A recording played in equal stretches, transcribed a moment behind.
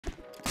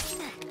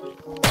For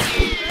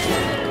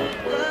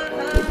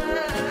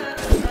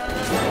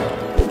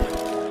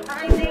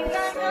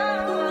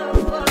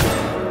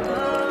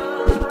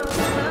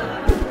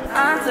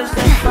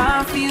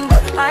you,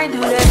 I do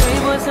that 3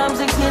 more times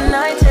again,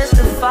 I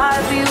testify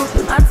for you.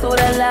 I told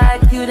I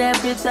like you, that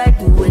bitch, I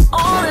do it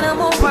all, and I'm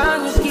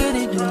around, you're scared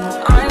to do. I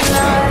ain't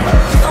lying,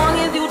 as long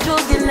as you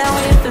joking now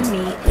here for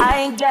me, I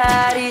ain't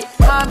got it.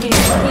 My bitch,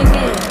 you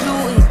get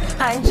Louis,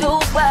 I ain't your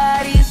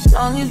body. As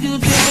long as you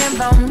dreaming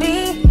about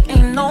me,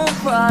 ain't no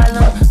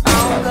problem. I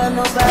don't got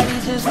nobody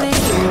just with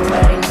you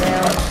right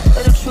now,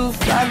 but the truth,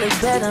 I look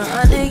better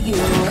under you.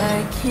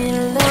 I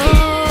can't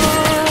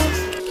lose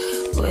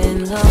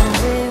when I'm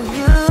with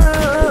you.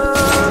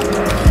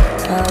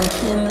 How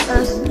can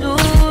us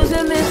lose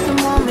and miss the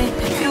moment?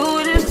 You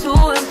just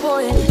too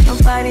important.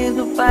 Nobody's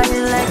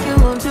like you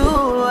do.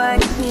 I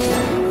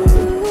can't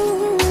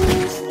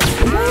lose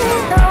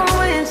when I'm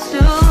with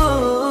you.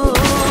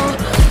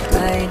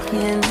 I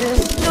can't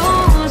just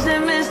lose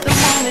and miss the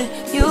moment.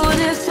 You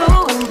just too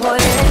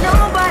important.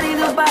 Nobody's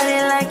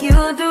like you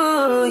do.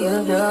 You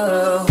do.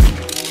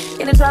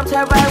 In the top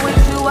tier right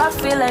with you, I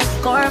feel like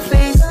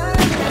Scarface.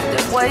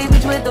 That white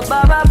bitch with the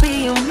bob, I'll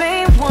be your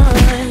main one.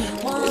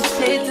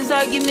 Take this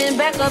argument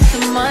back up to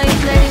my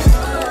place.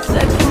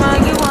 Sex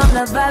remind you I'm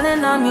not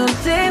violent on you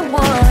day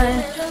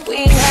one. We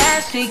ain't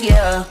had shit,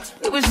 yeah.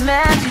 It was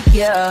magic,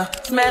 yeah.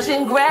 Smash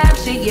and grab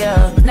shit,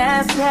 yeah.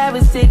 Nasty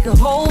habits take a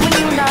hold when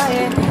you're not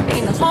here.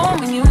 Ain't no home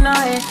when you're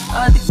not here.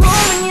 The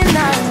room when you're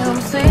not here.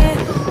 I'm saying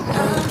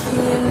I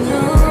can't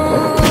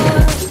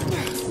lose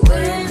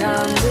when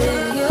I'm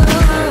with you.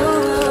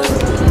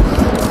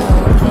 How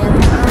can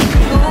I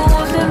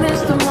lose and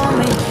miss the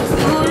moment?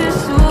 You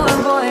just too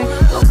important.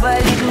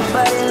 Nobody do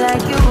body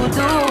like you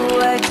do.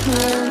 I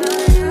can't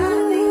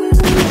lose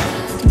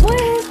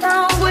when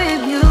I'm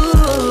with you.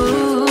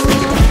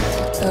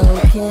 How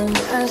can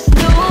I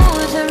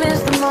snooze and miss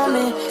the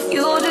moment?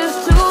 You just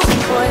too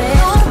important.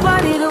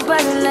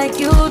 Nobody like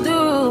you do.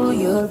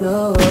 You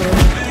do.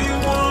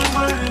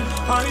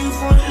 Are you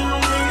frontin'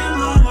 on me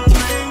and I'm the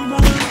main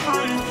one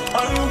crying?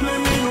 Are you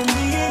blaming on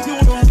me and you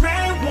the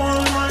main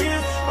one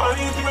lying? Are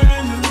you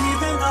threatening to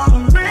leave and I'm the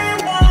main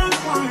one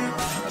crying?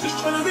 Just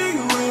tryna be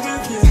your way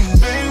again,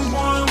 main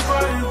one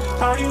crying.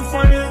 Are you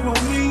fighting on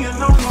me and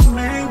I'm the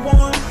main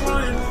one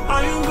crying?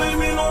 Are you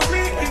blaming on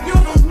me and you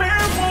the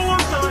main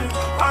one crying?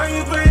 Are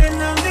you threatening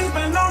to leave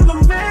and I'm the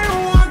main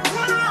one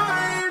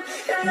crying?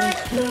 I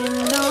can't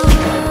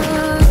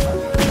lose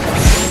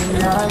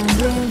when I'm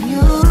with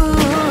you.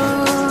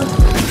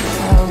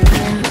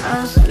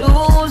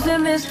 Lose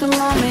and miss the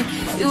moment.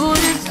 You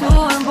just too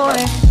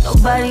important.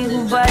 Nobody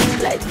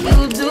like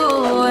you do.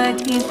 I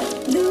can't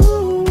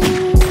lose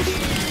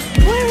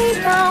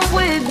when I'm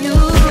with you.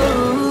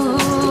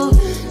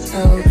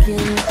 How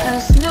can I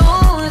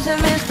snooze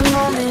and miss the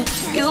moment?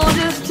 You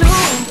just too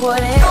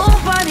important.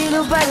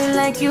 Nobody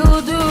like you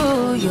do.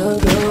 You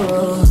do.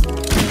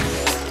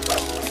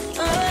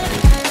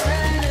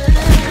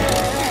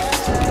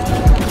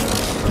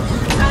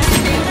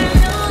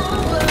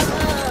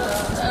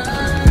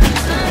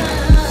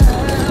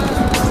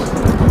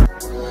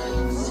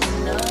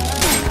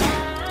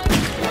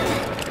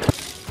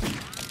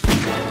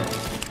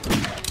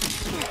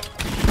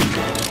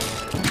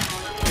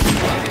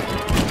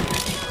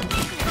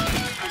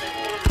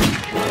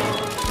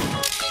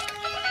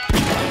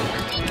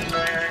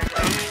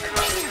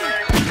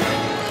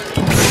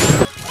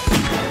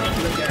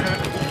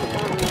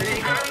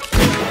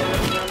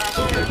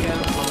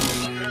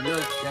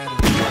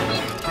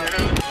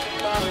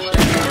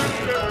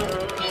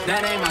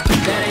 That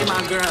ain't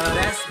my girl,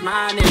 that's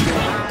my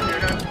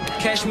nigga.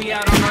 Catch me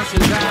out on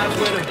Ocean Drive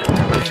with her.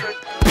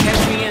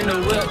 Catch me in the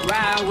whip,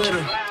 ride with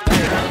her.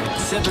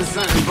 Sippin'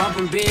 something,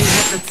 bumpin' big,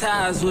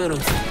 hypnotize with her.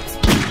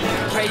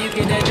 Pray you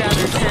get that job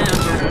in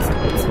Tampa.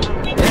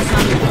 That's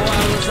how me 4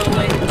 hours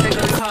away. Take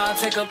a car,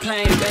 take a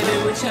plane, baby,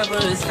 whichever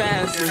is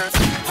faster.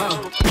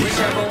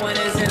 Whichever one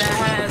is in a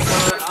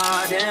hassle.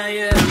 Oh, damn,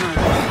 yeah,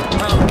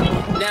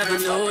 man. Never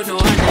knew, no,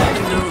 I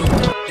never knew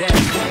that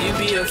you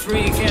be a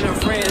freak and a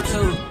friend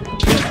too.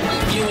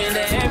 You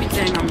into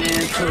everything I'm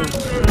into.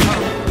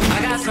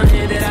 I got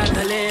something that I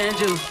can lend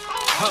you.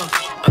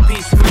 A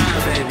peace of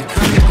mind, baby.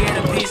 Come and get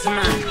a peace of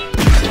mind.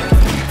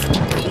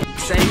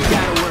 Say you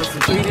gotta work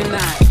from 3 to 9.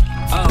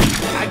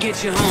 I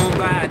get you home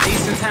by a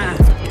decent time.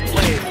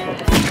 Wait,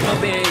 no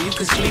bed, you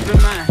can sleep in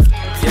mine.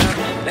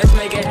 Yeah, let's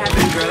make it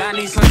happen, girl. I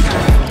need some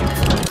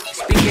time.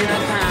 Speaking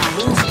of time,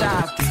 who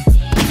stopped it?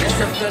 That's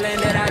the feeling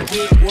that I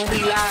get when we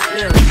locked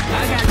up.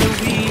 I got the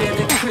weed at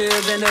the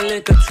crib and the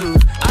liquor too.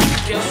 I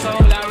took your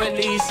soul, I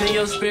release in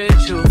your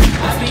spiritual.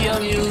 I be your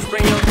muse,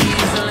 bring your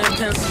easel and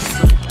pencils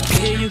too.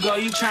 Here you go,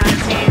 you tryna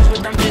tease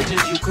with them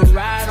bitches. You could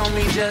ride on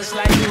me just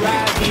like you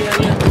ride via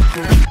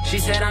Liverpool. She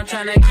said I'm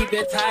tryna keep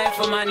it tight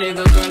for my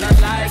nigga. Girl, I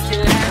like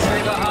your last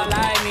nigga, all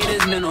I need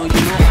is mental.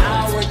 You know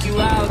I'll work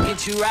you out,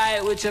 get you right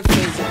with your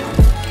physical.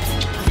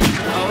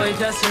 Always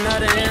just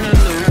another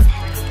interlude.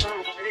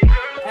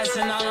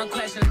 Asking all them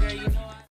questions, girl, you